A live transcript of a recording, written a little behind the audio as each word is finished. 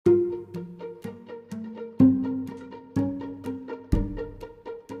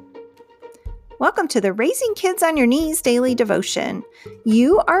Welcome to the Raising Kids on Your Knees daily devotion.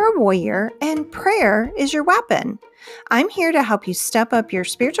 You are a warrior and prayer is your weapon. I'm here to help you step up your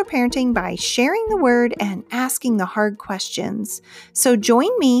spiritual parenting by sharing the word and asking the hard questions. So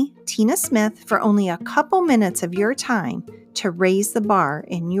join me, Tina Smith, for only a couple minutes of your time to raise the bar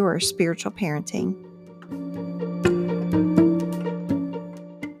in your spiritual parenting.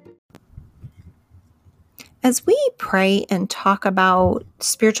 As we pray and talk about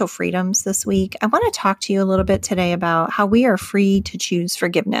spiritual freedoms this week, I want to talk to you a little bit today about how we are free to choose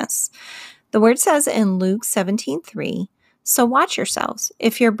forgiveness. The word says in Luke 17:3, "So watch yourselves.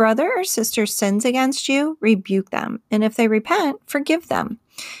 If your brother or sister sins against you, rebuke them. And if they repent, forgive them.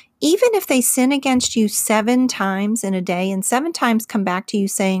 Even if they sin against you 7 times in a day and 7 times come back to you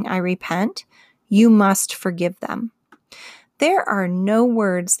saying, 'I repent,' you must forgive them." There are no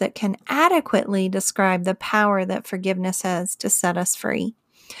words that can adequately describe the power that forgiveness has to set us free.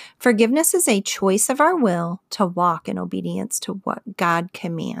 Forgiveness is a choice of our will to walk in obedience to what God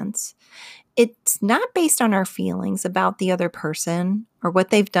commands. It's not based on our feelings about the other person or what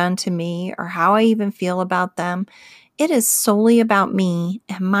they've done to me or how I even feel about them. It is solely about me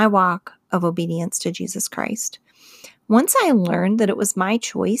and my walk of obedience to Jesus Christ. Once I learned that it was my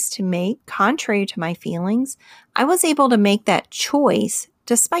choice to make contrary to my feelings, I was able to make that choice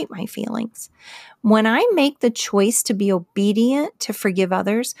despite my feelings. When I make the choice to be obedient to forgive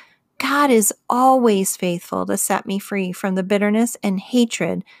others, God is always faithful to set me free from the bitterness and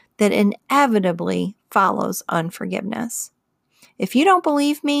hatred that inevitably follows unforgiveness. If you don't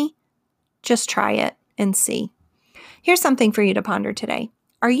believe me, just try it and see. Here's something for you to ponder today.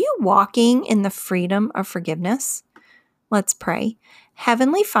 Are you walking in the freedom of forgiveness? Let's pray.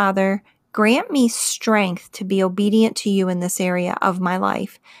 Heavenly Father, grant me strength to be obedient to you in this area of my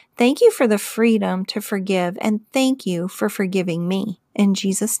life. Thank you for the freedom to forgive, and thank you for forgiving me. In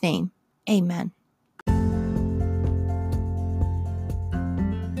Jesus' name, amen.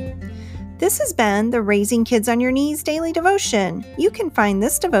 This has been the Raising Kids on Your Knees daily devotion. You can find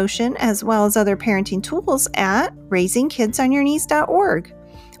this devotion as well as other parenting tools at raisingkidsonyourknees.org.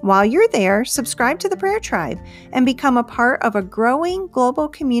 While you're there, subscribe to the Prayer Tribe and become a part of a growing global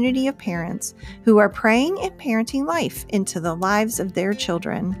community of parents who are praying and parenting life into the lives of their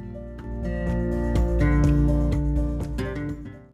children.